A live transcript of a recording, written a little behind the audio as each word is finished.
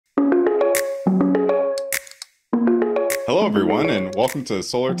everyone, and welcome to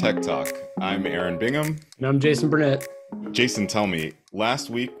Solar Tech Talk. I'm Aaron Bingham. And I'm Jason Burnett. Jason, tell me, last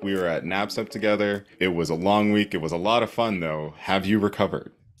week we were at NABCEP together. It was a long week. It was a lot of fun, though. Have you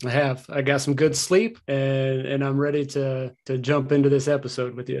recovered? I have. I got some good sleep, and I'm ready to jump into this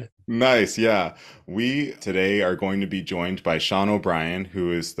episode with you. Nice, yeah. We today are going to be joined by Shawn O'Brian,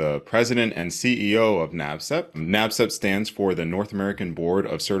 who is the president and CEO of NABCEP. NABCEP stands for the North American Board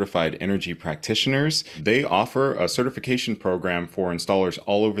of Certified Energy Practitioners. They offer a certification program for installers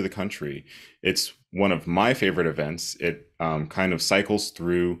all over the country. It's one of my favorite events. It kind of cycles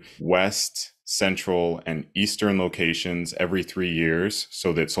through West, Central, and Eastern locations every 3 years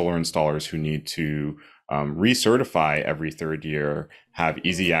so that solar installers who need to recertify every third year have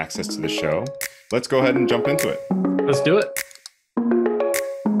easy access to the show. Let's go ahead and jump into it. Let's do it.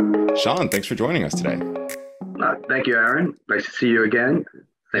 Shawn, thanks for joining us today. Thank you, Aaron. Nice to see you again.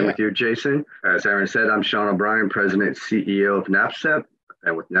 Same with you, Jason. As Aaron said, I'm Shawn O'Brian, President and CEO of NABCEP.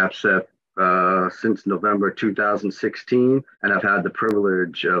 And with NABCEP since November 2016, and I've had the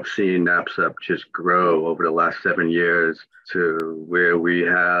privilege of seeing NABCEP just grow over the last 7 years to where we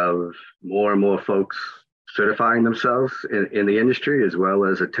have more and more folks certifying themselves in the industry as well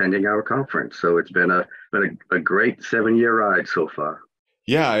as attending our conference. So it's been a great 7-year ride so far.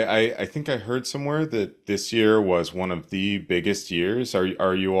 Yeah, I think I heard somewhere that this year was one of the biggest years.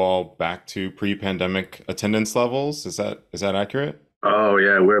 Are you all back to pre-pandemic attendance levels? Is that accurate? Oh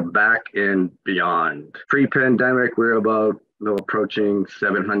yeah, we're back and beyond. Pre-pandemic, we're about approaching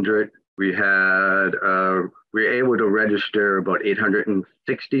 700. We were able to register about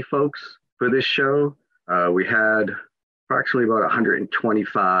 860 folks for this show. We had approximately about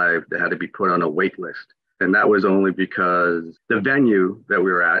 125 that had to be put on a wait list. And that was only because the venue that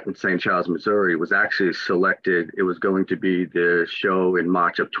we were at in St. Charles, Missouri was actually selected. It was going to be the show in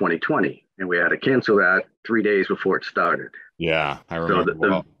March of 2020. And we had to cancel that 3 days before it started. Yeah, I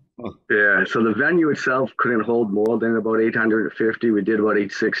remember. So the venue itself couldn't hold more than about 850. We did about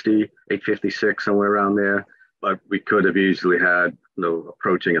 860, 856, somewhere around there. But we could have easily had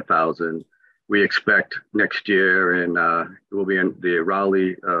approaching 1,000. We expect next year, and we'll be in the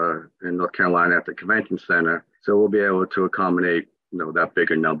Raleigh in North Carolina at the convention center. So we'll be able to accommodate that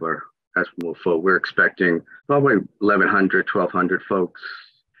bigger number as we move forward. We're expecting probably 1,100, 1,200 folks,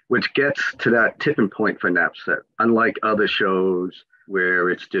 which gets to that tipping point for NABCEP. Unlike other shows where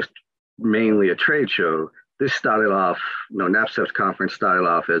it's just mainly a trade show, this started off, NABCEP's conference started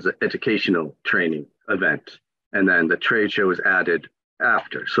off as an educational training event. And then the trade show was added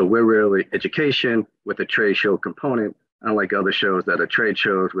after. So we're really education with a trade show component, unlike other shows that are trade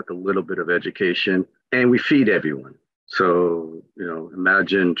shows with a little bit of education. And we feed everyone. So,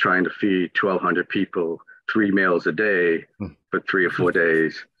 imagine trying to feed 1,200 people 3 meals a day for 3 or 4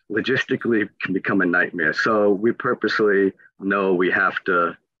 days. Logistically can become a nightmare. So we purposely know we have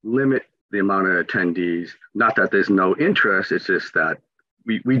to limit the amount of attendees. Not that there's no interest, it's just that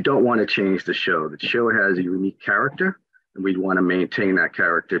we don't want to change the show. The show has a unique character, and we want to maintain that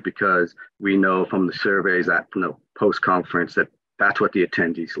character because we know from the surveys that post-conference that's what the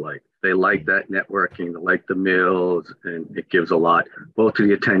attendees like. They like that networking, they like the meals, and it gives a lot both to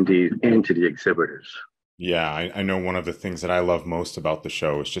the attendees and to the exhibitors. Yeah, I know one of the things that I love most about the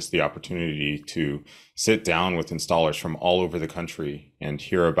show is just the opportunity to sit down with installers from all over the country and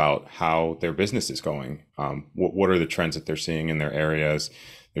hear about how their business is going. What are the trends that they're seeing in their areas?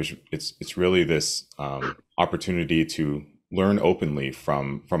 It's really this opportunity to learn openly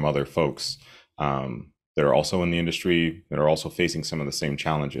from other folks that are also in the industry, that are also facing some of the same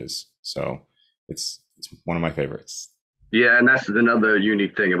challenges. So it's one of my favorites. Yeah, and that's another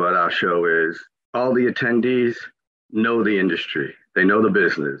unique thing about our show is all the attendees know the industry. They know the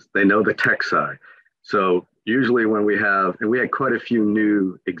business. They know the tech side. So usually when we had quite a few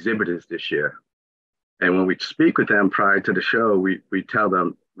new exhibitors this year. And when we speak with them prior to the show, we tell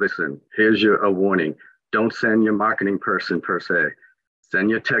them, listen, here's a warning. Don't send your marketing person per se. Send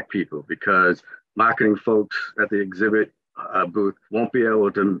your tech people because marketing folks at the exhibit booth won't be able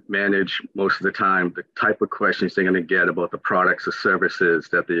to manage most of the time the type of questions they're going to get about the products or services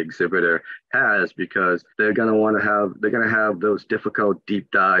that the exhibitor has because they're going to have those difficult deep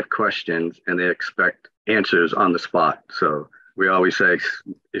dive questions and they expect answers on the spot. So we always say,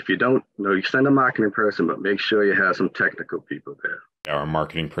 if you don't know, you send a marketing person, but make sure you have some technical people there. Or a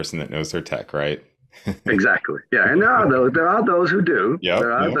marketing person that knows their tech, right? Exactly. Yeah. And there are those who do.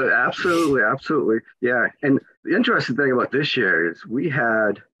 Absolutely. Yeah. And the interesting thing about this year is we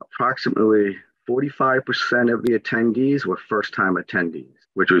had approximately 45% of the attendees were first-time attendees,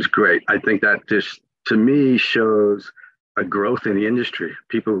 which was great. I think that just, to me, shows a growth in the industry,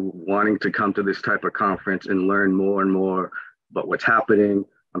 people wanting to come to this type of conference and learn more and more about what's happening.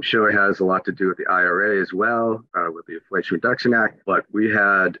 I'm sure it has a lot to do with the IRA as well, with the Inflation Reduction Act. But we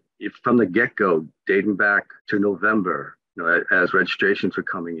had, from the get-go, dating back to November, as registrations were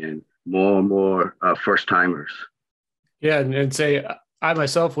coming in, more and more first-timers. Yeah, and say I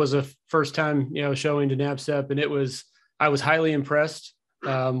myself was a first time, showing to NABCEP, and I was highly impressed.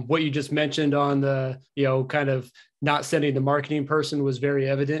 What you just mentioned on the, kind of not sending the marketing person was very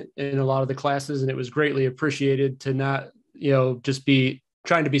evident in a lot of the classes, and it was greatly appreciated to not, just be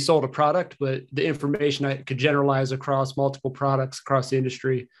trying to be sold a product, but the information I could generalize across multiple products across the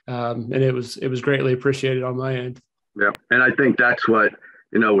industry. And it was greatly appreciated on my end. Yeah. And I think that's what,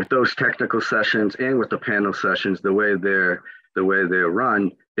 with those technical sessions and with the panel sessions, the way they're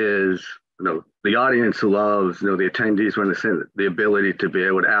run is, the audience loves, the attendees when they say the ability to be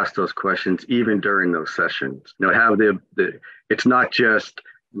able to ask those questions even during those sessions. Have it's not just,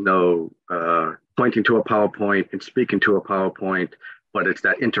 pointing to a PowerPoint and speaking to a PowerPoint, but it's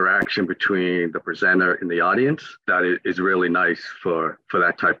that interaction between the presenter and the audience that is really nice for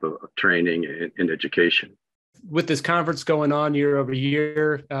that type of training and education. With this conference going on year over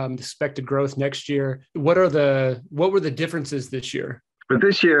year, expected growth next year, what were the differences this year? But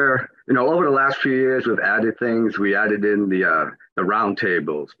this year, over the last few years, we've added things. We added in the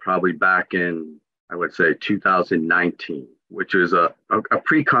roundtables, probably back in, I would say, 2019, which was a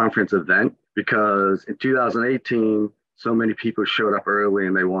pre-conference event, because in 2018, so many people showed up early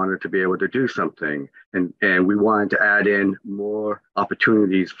and they wanted to be able to do something. And we wanted to add in more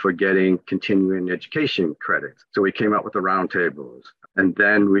opportunities for getting continuing education credits. So we came up with the roundtables. And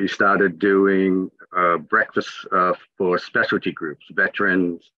then we started doing breakfasts for specialty groups,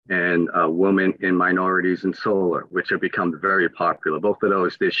 veterans and women and minorities in solar, which have become very popular. Both of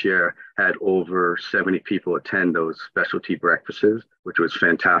those this year had over 70 people attend those specialty breakfasts, which was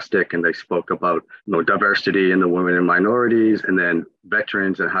fantastic. And they spoke about diversity in the women and minorities, and then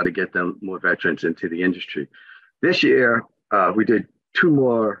veterans and how to get them more veterans into the industry. This year, we did two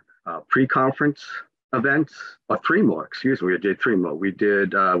more pre-conference events, or three more, we did three more.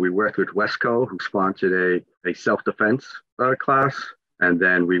 We worked with Wesco, who sponsored a self-defense class. And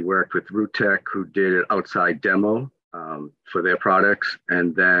then we worked with Rootech, who did an outside demo for their products.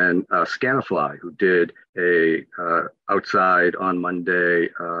 And then Scanifly, who did a outside on Monday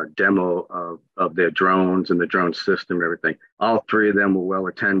demo of their drones and the drone system and everything. All three of them were well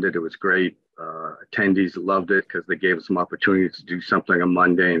attended. It was great. Attendees loved it because they gave us some opportunities to do something on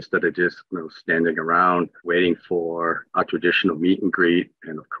Monday instead of just standing around waiting for a traditional meet and greet.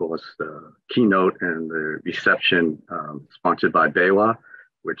 And of course, the keynote and the reception sponsored by BayWa,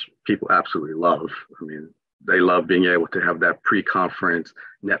 which people absolutely love. I mean, they love being able to have that pre-conference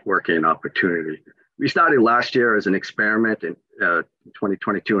networking opportunity. We started last year as an experiment in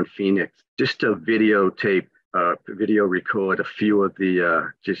 2022 in Phoenix, just to video record a few of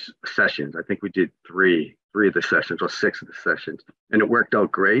the just sessions. I think we did three of the sessions or six of the sessions, and it worked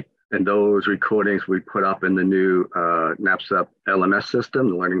out great. And those recordings we put up in the new NABCEP LMS system,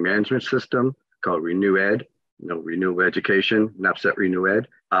 the learning management system called Renew Ed, Renew Education, NABCEP Renew Ed.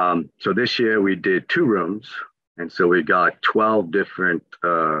 So this year we did two rooms, and so we got 12 different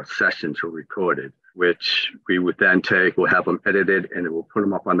sessions were recorded, which we would then we'll have them edited, and we'll put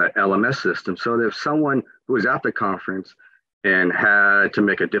them up on that LMS system. So that if someone who was at the conference and had to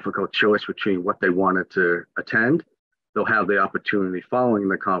make a difficult choice between what they wanted to attend, they'll have the opportunity following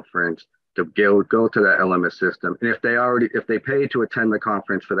the conference to go to that LMS system. And if they paid to attend the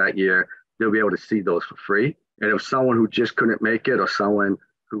conference for that year, they'll be able to see those for free. And if someone who just couldn't make it, or someone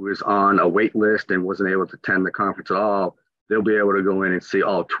who was on a wait list and wasn't able to attend the conference at all, they'll be able to go in and see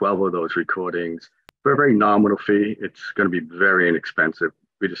all 12 of those recordings for a very nominal fee. It's going to be very inexpensive.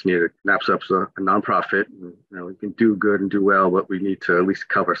 We just need NABCEP's a nonprofit. We can do good and do well, but we need to at least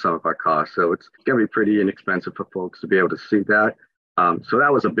cover some of our costs. So it's going to be pretty inexpensive for folks to be able to see that. So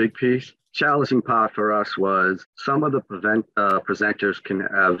that was a big piece. Challenging part for us was some of the presenters can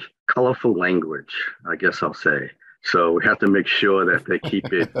have colorful language, I guess I'll say. So we have to make sure that they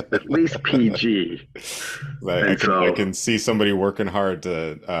keep it at least PG. I can see somebody working hard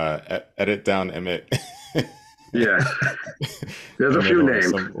to edit down Emmett. Yeah, there's a few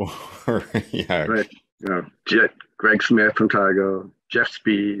names. Yeah, right. Greg Smith from Tygo, Jeff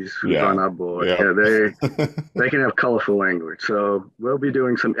Spees, who's on our board. Yeah, they can have colorful language. So we'll be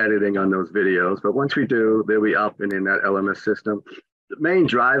doing some editing on those videos. But once we do, they'll be up and in that LMS system. The main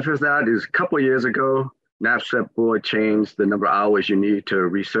drive for that is a couple of years ago, NABCEP board changed the number of hours you need to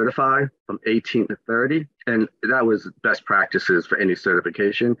recertify from 18 to 30. And that was best practices for any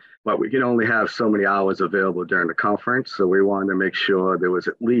certification, but we can only have so many hours available during the conference. So we wanted to make sure there was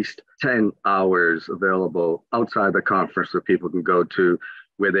at least 10 hours available outside the conference that people can go to,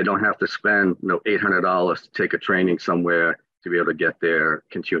 where they don't have to spend $800 to take a training somewhere to be able to get their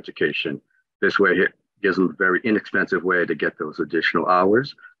continuing education. This way it gives them a very inexpensive way to get those additional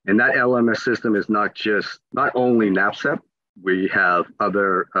hours. And that LMS system is not only NABCEP. We have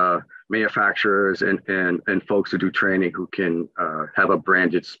other manufacturers and folks who do training who can have a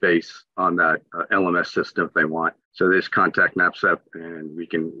branded space on that LMS system if they want. So they just contact NABCEP and we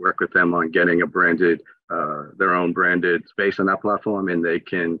can work with them on getting a branded, their own branded space on that platform. And they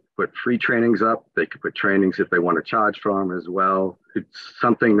can put free trainings up. They can put trainings if they want to charge for them as well. It's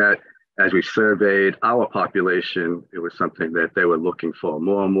something that, as we surveyed our population, it was something that they were looking for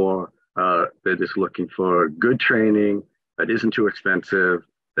more and more. They're just looking for good training that isn't too expensive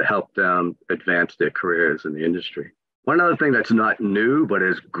to help them advance their careers in the industry. One other thing that's not new, but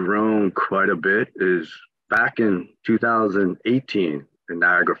has grown quite a bit is back in 2018 in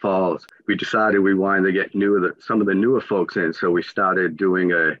Niagara Falls, we decided we wanted to get some of the newer folks in. So we started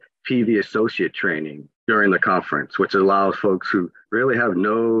doing a PV associate training during the conference, which allows folks who really have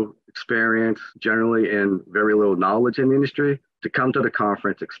no experience generally and very little knowledge in the industry to come to the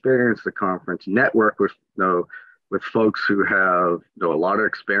conference, experience the conference, network with folks who have a lot of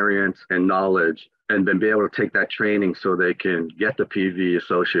experience and knowledge, and then be able to take that training so they can get the PV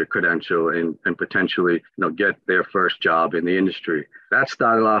associate credential and potentially get their first job in the industry. That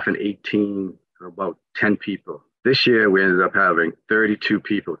started off in 18, about 10 people. This year we ended up having 32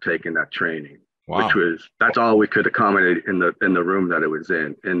 people taking that training. Wow. That's all we could accommodate in the room that it was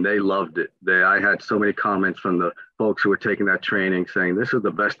in. And they loved it. I had so many comments from the folks who were taking that training saying, this is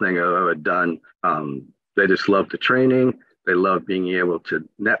the best thing I've ever done. They just loved the training. They love being able to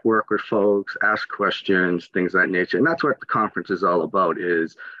network with folks, ask questions, things of that nature. And that's what the conference is all about,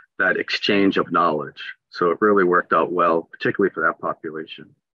 is that exchange of knowledge. So it really worked out well, particularly for that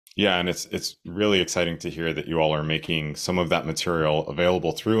population. Yeah, and it's really exciting to hear that you all are making some of that material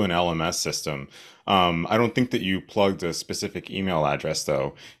available through an LMS system. I don't think that you plugged a specific email address,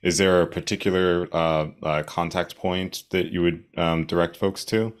 though. Is there a particular contact point that you would direct folks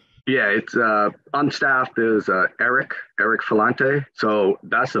to? Yeah, it's on staff. There's Eric Falante. So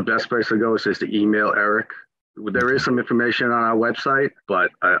that's the best place to go, is just to email Eric. There is some information on our website,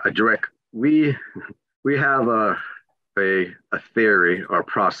 but we have a theory or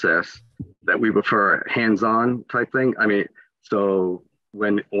process that we prefer hands-on type thing. I mean, so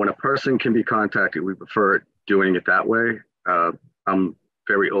when a person can be contacted, we prefer doing it that way. I'm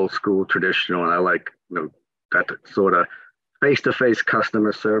very old school, traditional, and I like that sort of face-to-face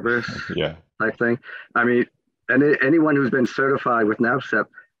customer service type thing. I mean, and anyone who's been certified with NABCEP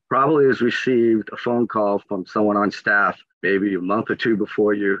probably has received a phone call from someone on staff maybe a month or two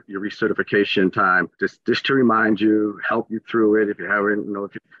before your recertification time, just to remind you, help you through it. If you haven't,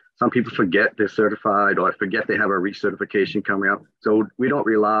 some people forget they're certified or forget they have a recertification coming up. So we don't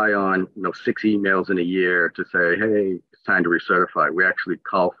rely on 6 emails in a year to say, hey, it's time to recertify. We actually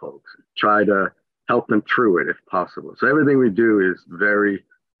call folks, try to help them through it if possible. So everything we do is very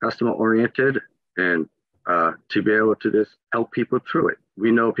customer oriented, and to be able to just help people through it.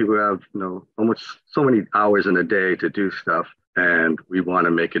 We know people have almost so many hours in a day to do stuff, and we want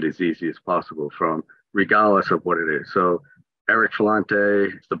to make it as easy as possible, from regardless of what it is. So Eric Falante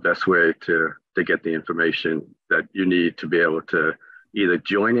is the best way to get the information that you need to be able to either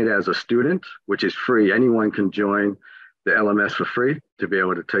join it as a student, which is free. Anyone can join the LMS for free to be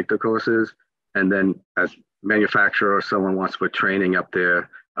able to take the courses. And then as manufacturer or someone wants to put training up there,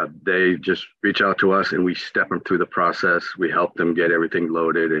 they just reach out to us and we step them through the process. We help them get everything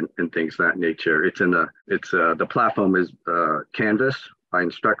loaded and things of that nature. The platform is Canvas by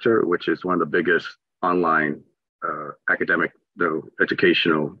Instructor, which is one of the biggest online academic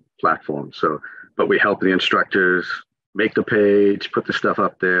educational platforms. But we help the instructors make the page, put the stuff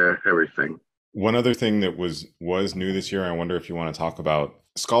up there, everything. One other thing that was new this year, I wonder if you want to talk about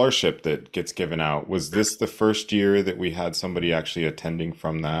scholarship that gets given out. Was this the first year that we had somebody actually attending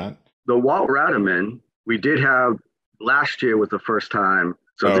from that? The Walt Ratterman, we did have, last year was the first time.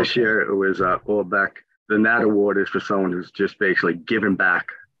 So This year it was Orbeck. Then that award is for someone who's just basically given back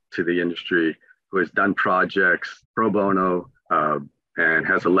to the industry, who has done projects pro bono, and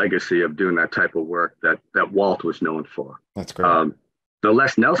has a legacy of doing that type of work that Walt was known for. That's great. The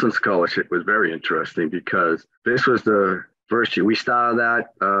Les Nelson Scholarship was very interesting because this was the first year. We started that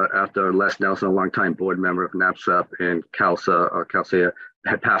after Les Nelson, a longtime board member of NABCEP, and Calcea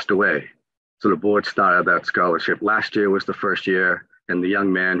had passed away. So the board started that scholarship. Last year was the first year, and the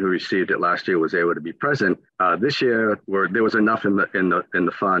young man who received it last year was able to be present. This year, there was enough in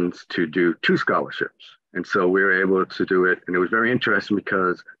the funds to do 2 scholarships, and so we were able to do it. And it was very interesting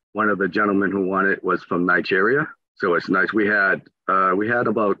because one of the gentlemen who won it was from Nigeria. So it's nice. We had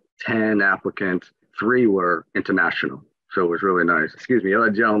about 10 applicants. 3 were international. So it was really nice. Excuse me. The other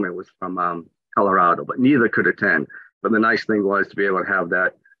gentleman was from Colorado, but neither could attend. But the nice thing was to be able to have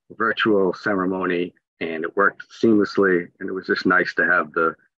that virtual ceremony, and it worked seamlessly. And it was just nice to have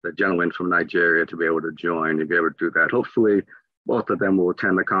the gentleman from Nigeria to be able to join and be able to do that. Hopefully, both of them will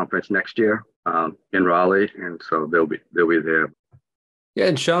attend the conference next year in Raleigh, and so they'll be there. Yeah,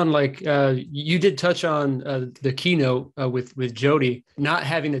 and Shawn, you did touch on the keynote with Jody not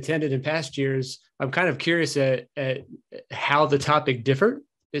having attended in past years. I'm kind of curious at how the topic differed.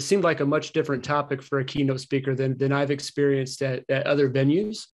 It seemed like a much different topic for a keynote speaker than I've experienced at other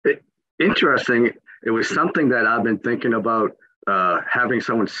venues. Interesting. It was something that I've been thinking about, having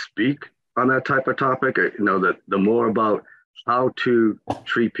someone speak on that type of topic. The more about how to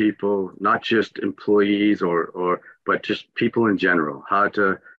treat people, not just employees but just people in general, how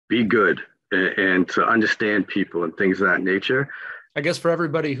to be good and to understand people and things of that nature. I guess for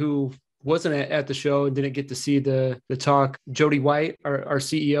everybody who wasn't at the show and didn't get to see the talk, Jody White, our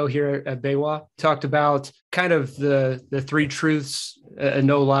CEO here at BayWa, talked about kind of the 3 truths,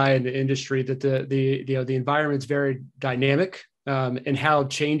 no lie in the industry, that the environment's very dynamic. And how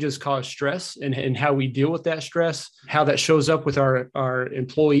changes cause stress and how we deal with that stress, how that shows up with our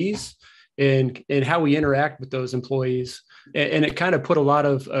employees and how we interact with those employees. And it kind of put a lot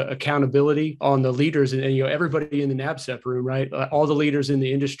of accountability on the leaders and everybody in the NABCEP room, right? All the leaders in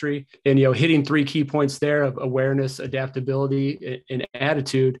the industry, and hitting 3 key points there of awareness, adaptability, and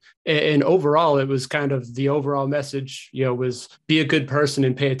attitude. And overall, it was kind of the overall message, was be a good person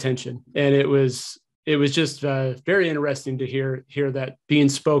and pay attention. And it was just very interesting to hear that being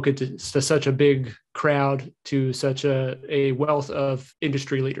spoken to such a big crowd, to such a wealth of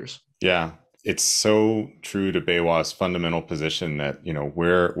industry leaders. Yeah, it's so true to BayWa's fundamental position that,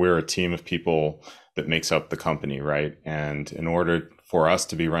 we're a team of people that makes up the company, right? And in order for us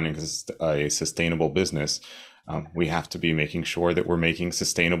to be running a sustainable business, we have to be making sure that we're making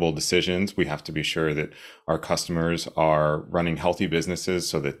sustainable decisions. We have to be sure that our customers are running healthy businesses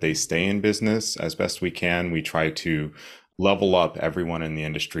so that they stay in business as best we can. We try to level up everyone in the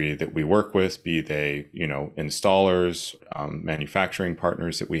industry that we work with, be they, installers, manufacturing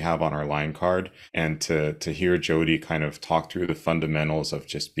partners that we have on our line card. And to hear Jody kind of talk through the fundamentals of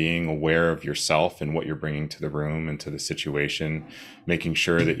just being aware of yourself and what you're bringing to the room and to the situation, making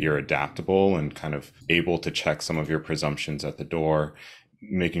sure that you're adaptable and kind of able to check some of your presumptions at the door,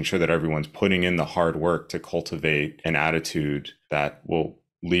 making sure that everyone's putting in the hard work to cultivate an attitude that will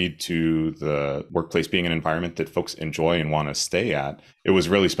lead to the workplace being an environment that folks enjoy and want to stay at. It was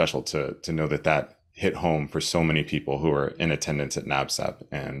really special to know that hit home for so many people who are in attendance at NABCEP.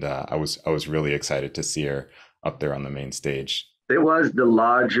 And I was really excited to see her up there on the main stage. It was the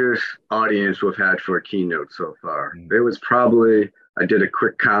largest audience we've had for a keynote so far. There was probably, I did a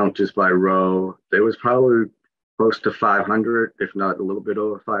quick count just by row, there was probably close to 500, if not a little bit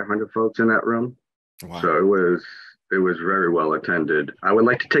over 500 folks in that room. Wow. So it was very well attended. I would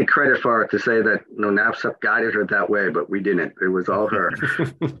like to take credit for it to say that NABCEP guided her that way, but we didn't. It was all her.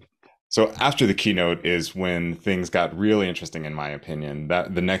 So after the keynote is when things got really interesting, in my opinion.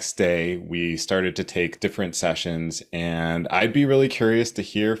 That the next day we started to take different sessions, and I'd be really curious to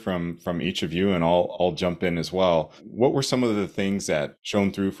hear from each of you, and I'll jump in as well. What were some of the things that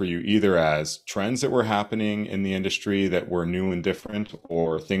shone through for you, either as trends that were happening in the industry that were new and different,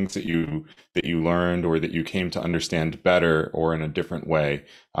 or things that you learned or that you came to understand better or in a different way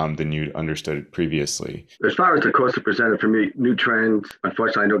than you'd understood it previously? As far as the course presented for me, new trends,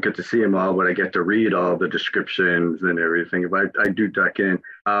 unfortunately, I don't get to see them all, but I get to read all the descriptions and everything. But I do duck in.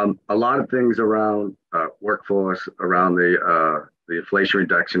 A lot of things around workforce, around the Inflation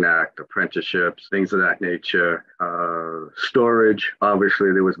Reduction Act, apprenticeships, things of that nature. Storage,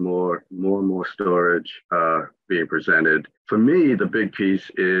 obviously, there was more and more storage being presented. For me, the big piece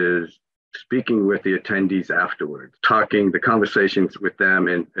is speaking with the attendees afterwards, the conversations with them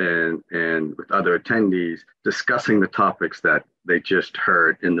and with other attendees, discussing the topics that they just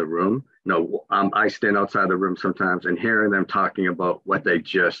heard in the room. I stand outside the room sometimes and hearing them talking about what they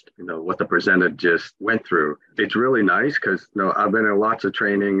just, what the presenter just went through. It's really nice because, I've been in lots of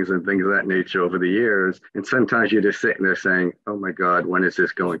trainings and things of that nature over the years. And sometimes you're just sitting there saying, oh my God, when is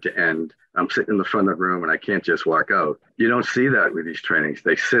this going to end? I'm sitting in the front of the room and I can't just walk out. You don't see that with these trainings.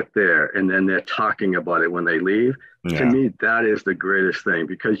 They sit there and then they're talking about it when they leave. Yeah. To me, that is the greatest thing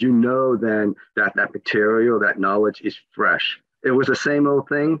because then that material, that knowledge is fresh. It was the same old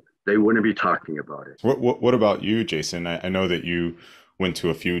thing, they wouldn't be talking about it. What about you, Jason? I know that you went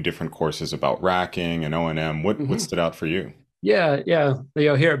to a few different courses about racking and O&M. What stood out for you? Yeah.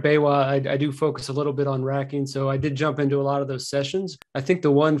 Here at BayWa, I do focus a little bit on racking. So I did jump into a lot of those sessions. I think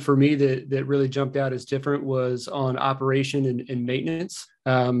the one for me that really jumped out as different was on operation and maintenance.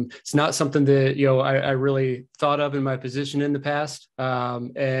 It's not something that, I really thought of in my position in the past.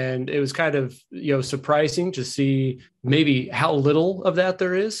 And it was kind of, surprising to see maybe how little of that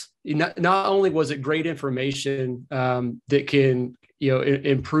there is. Not only was it great information that can,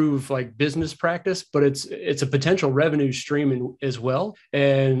 improve like business practice, but it's a potential revenue stream as well.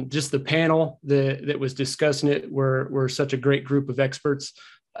 And just the panel that was discussing it were such a great group of experts.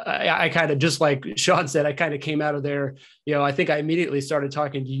 I kind of, just like Shawn said, I kind of came out of there. I think I immediately started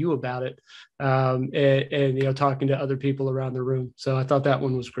talking to you about it and talking to other people around the room. So I thought that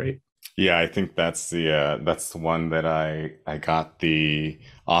one was great. Yeah, I think that's the one that I got the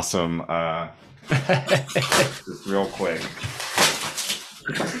awesome just real quick.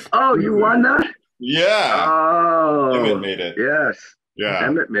 Oh, you won that? Yeah. Oh, Emmett made it. Yes. Yeah.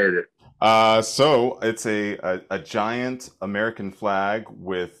 Emmett made it. So it's a giant American flag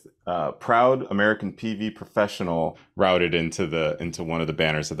with proud American PV professional routed into one of the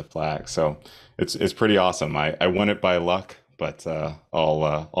banners of the flag. So it's pretty awesome. I won it by luck, but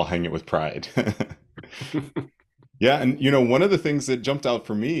I'll hang it with pride. Yeah, and one of the things that jumped out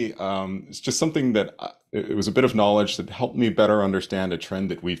for me is just something that it was a bit of knowledge that helped me better understand a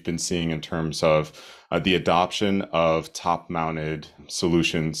trend that we've been seeing in terms of the adoption of top-mounted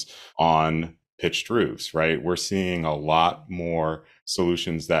solutions on pitched roofs, right? We're seeing a lot more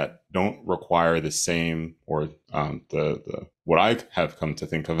solutions that don't require the same or the what I have come to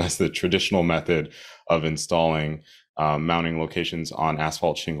think of as the traditional method of installing mounting locations on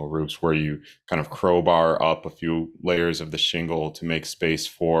asphalt shingle roofs, where you kind of crowbar up a few layers of the shingle to make space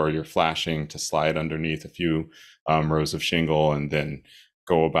for your flashing to slide underneath a few rows of shingle, and then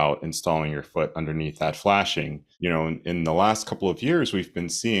go about installing your foot underneath that flashing. In the last couple of years, we've been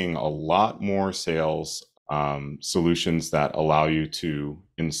seeing a lot more sales solutions that allow you to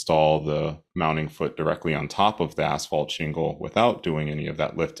install the mounting foot directly on top of the asphalt shingle without doing any of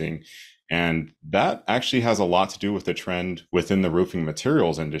that lifting. And that actually has a lot to do with the trend within the roofing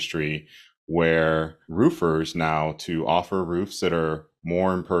materials industry, where roofers now, to offer roofs that are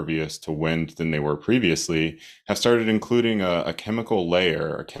more impervious to wind than they were previously, have started including a chemical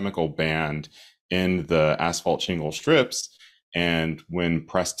layer, a chemical band in the asphalt shingle strips. And when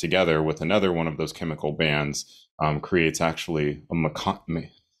pressed together with another one of those chemical bands, creates actually a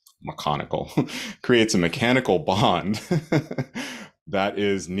mechanical bond that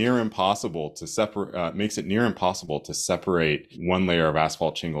is near impossible to separate, makes it near impossible to separate one layer of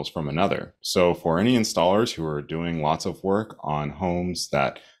asphalt shingles from another. So for any installers who are doing lots of work on homes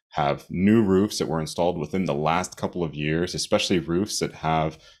that have new roofs that were installed within the last couple of years, especially roofs that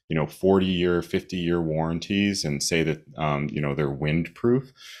have 40-year, 50-year warranties, and say that they're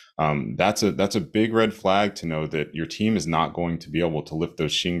windproof, that's a big red flag to know that your team is not going to be able to lift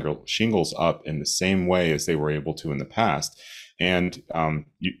those shingles up in the same way as they were able to in the past. And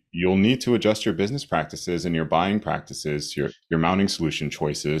you'll need to adjust your business practices and your buying practices, your mounting solution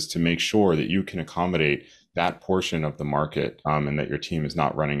choices, to make sure that you can accommodate that portion of the market, and that your team is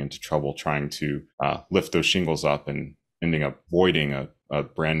not running into trouble trying to lift those shingles up and ending up voiding a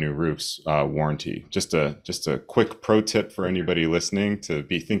brand new roof's warranty. Just a quick pro tip for anybody listening to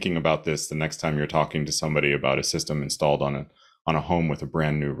be thinking about this the next time you're talking to somebody about a system installed on a home with a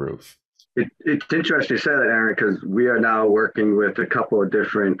brand new roof. It's interesting you say that, Aaron, because we are now working with a couple of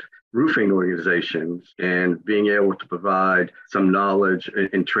different roofing organizations and being able to provide some knowledge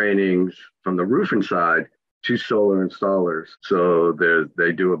and trainings from the roofing side to solar installers. So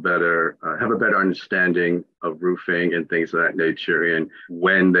they do have a better understanding of roofing and things of that nature, and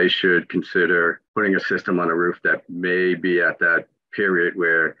when they should consider putting a system on a roof that may be at that period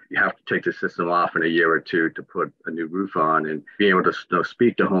where you have to take the system off in a year or two to put a new roof on, and being able to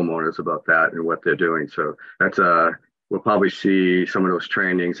speak to homeowners about that and what they're doing. So that's we'll probably see some of those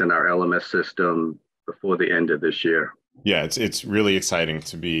trainings in our LMS system before the end of this year. Yeah, it's really exciting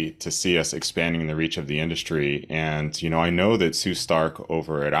to see us expanding the reach of the industry. And I know that Sue Stark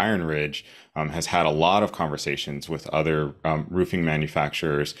over at Iron Ridge has had a lot of conversations with other roofing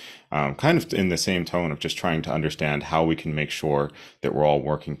manufacturers, kind of in the same tone of just trying to understand how we can make sure that we're all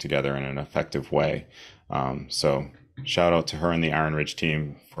working together in an effective way. So shout out to her and the Iron Ridge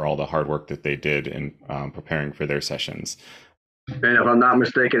team for all the hard work that they did in preparing for their sessions. And if I'm not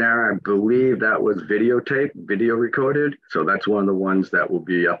mistaken, Aaron, I believe that was videotape, video recorded. So that's one of the ones that will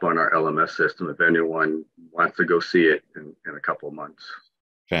be up on our LMS system if anyone wants to go see it in a couple of months.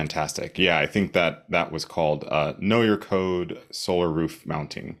 Fantastic. Yeah, I think that was called Know Your Code Solar Roof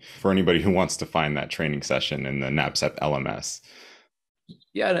Mounting for anybody who wants to find that training session in the NABCEP LMS.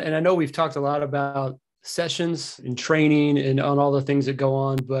 Yeah, and I know we've talked a lot about sessions and training and on all the things that go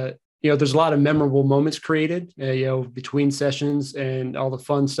on, but there's a lot of memorable moments created, between sessions and all the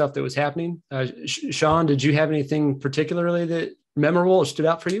fun stuff that was happening. Shawn, did you have anything particularly that memorable or stood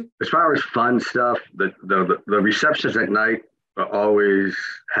out for you? As far as fun stuff, the receptions at night always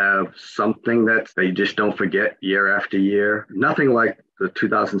have something that they just don't forget year after year. Nothing like the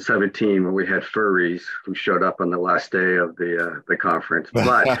 2017 when we had furries who showed up on the last day of the conference.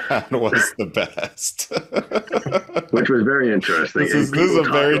 But that was the best. Which was very interesting. This is a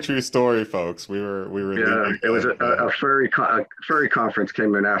very true story, folks. We were yeah. It was a furry conference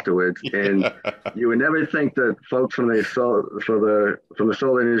came in afterwards, and you would never think that folks from the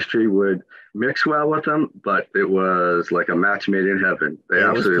solar industry would mix well with them, but it was like a match made in heaven. They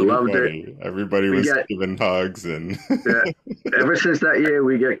absolutely loved it. Everybody was giving hugs, and yeah. Ever since that year,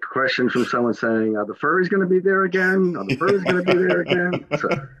 we get questions from someone saying, "Are the furries going to be there again? Are the furries going to be there again?" So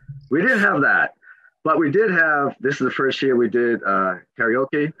we didn't have that. But we did have, this is the first year we did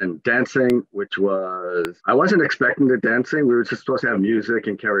karaoke and dancing, which was, I wasn't expecting the dancing. We were just supposed to have music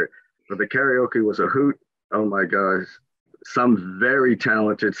and karaoke. But the karaoke was a hoot. Oh my gosh. Some very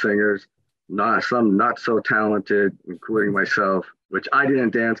talented singers, some not so talented, including myself, which I didn't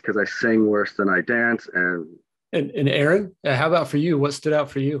dance because I sing worse than I dance. And Aaron, how about for you? What stood out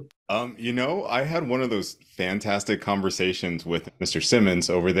for you? I had one of those fantastic conversations with Mr. Simmons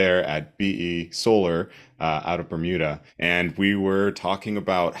over there at BE Solar out of Bermuda. And we were talking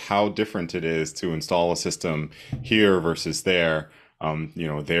about how different it is to install a system here versus there.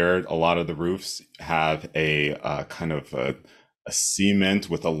 There, a lot of the roofs have a kind of a cement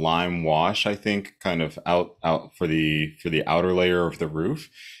with a lime wash, I think, kind of out for the outer layer of the roof.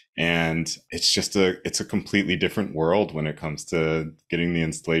 And it's a completely different world when it comes to getting the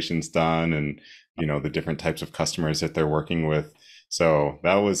installations done and, the different types of customers that they're working with. So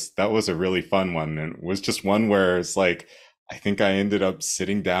that was a really fun one. And it was just one where it's like, I think I ended up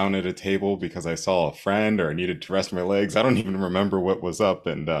sitting down at a table because I saw a friend or I needed to rest my legs. I don't even remember what was up.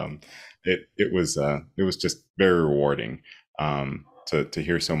 And it was just very rewarding to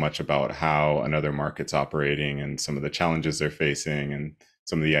hear so much about how another market's operating and some of the challenges they're facing and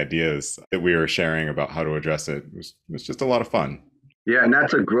some of the ideas that we were sharing about how to address it. It was just a lot of fun. Yeah, and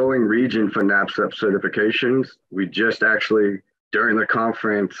that's a growing region for NABCEP certifications. We just actually, during the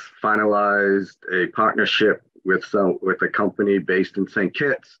conference, finalized a partnership with a company based in St.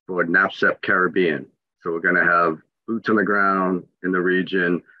 Kitts for NABCEP Caribbean. So we're going to have boots on the ground in the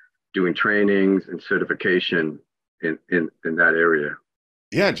region, doing trainings and certification in that area.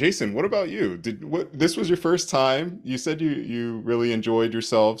 Yeah, Jason, what about you? This was your first time? You said you really enjoyed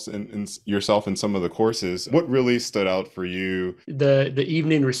yourself and some of the courses. What really stood out for you? The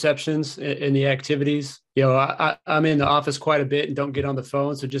evening receptions and the activities. I'm in the office quite a bit and don't get on the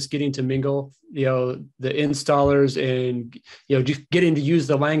phone. So just getting to mingle, the installers and, just getting to use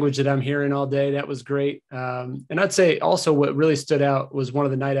the language that I'm hearing all day. That was great. And I'd say also what really stood out was one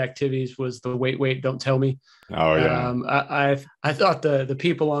of the night activities was the wait, don't tell me. Oh yeah. I thought the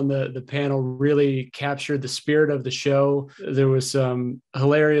people on the panel really captured the spirit of the show. There was some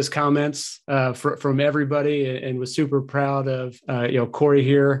hilarious comments from everybody and was super proud of, Corey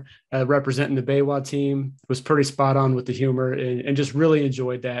here representing the BayWa team. Was pretty spot on with the humor and just really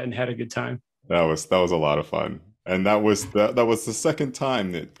enjoyed that and had a good time. That was a lot of fun. And that was the second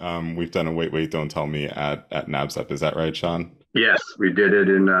time that we've done a Wait, Don't Tell Me at NABCEP. Is that right, Shawn? Yes, we did it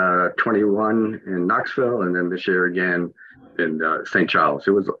in 21 in Knoxville, and then this year again in St. Charles.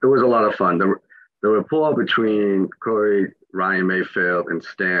 It was a lot of fun. The rapport between Corey, Ryan Mayfield, and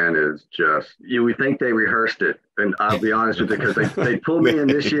Stan is just you would think they rehearsed it. And I'll be honest with you, because they pulled me in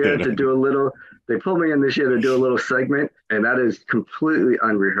this year to do a little. They pulled me in this year to do a little segment, and that is completely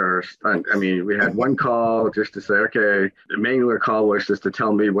unrehearsed. I mean, we had one call just to say, okay, the main call was just to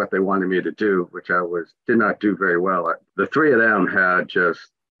tell me what they wanted me to do, which I did not do very well. The three of them had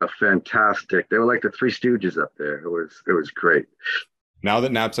just a fantastic. They were like the Three Stooges up there. It was great. Now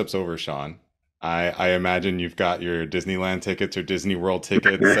that NABCEP's over, Shawn, I imagine you've got your Disneyland tickets or Disney World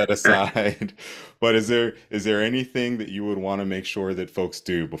tickets set aside. But is there anything that you would want to make sure that folks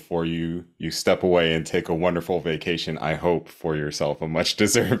do before you step away and take a wonderful vacation, I hope, for yourself, a much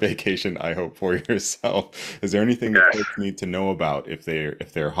deserved vacation, I hope, for yourself? Is there anything that folks need to know about if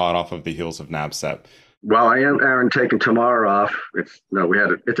they're hot off of the heels of NABCEP? Well, I am, Aaron, taking tomorrow off. It's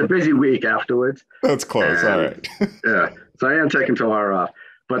a busy week afterwards. That's close. All And right. yeah, so I am taking tomorrow off.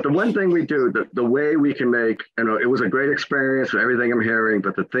 But the one thing we do, the way we can make, it was a great experience for everything I'm hearing,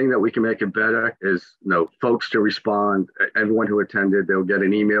 but the thing that we can make it better is, folks to respond. Everyone who attended, they'll get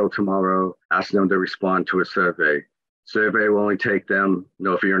an email tomorrow asking them to respond to a survey. Survey will only take them,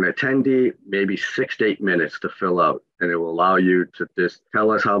 if you're an attendee, maybe 6 to 8 minutes to fill out. And it will allow you to just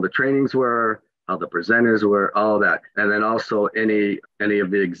tell us how the trainings were, how the presenters were, all that. And then also any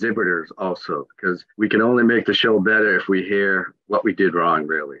of the exhibitors also, because we can only make the show better if we hear what we did wrong,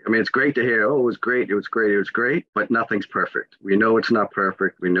 really. I mean, it's great to hear, oh, it was great, it was great, it was great, but nothing's perfect. We know it's not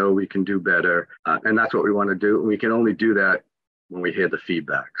perfect. We know we can do better. And that's what we want to do. And we can only do that when we hear the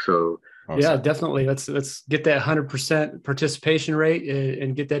feedback. So awesome. Yeah, definitely. Let's get that 100% participation rate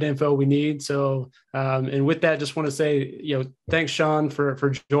and get that info we need. So, and with that, just want to say, thanks, Shawn,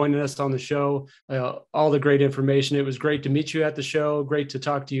 for joining us on the show. All the great information. It was great to meet you at the show. Great to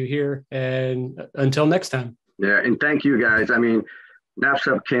talk to you here. And until next time. Yeah, and thank you guys. I mean,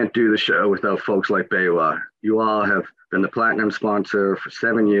 NABCEP can't do the show without folks like BayWa. You all have been the platinum sponsor for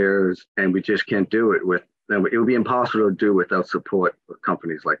 7 years, and we just can't do it it would be impossible to do without support of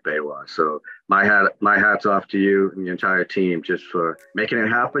companies like BayWa. So my hat's off to you and the entire team just for making it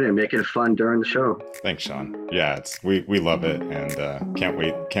happen and making it fun during the show. Thanks, Shawn. Yeah, we love it, and can't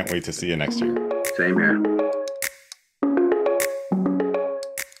wait to see you next year. Same here.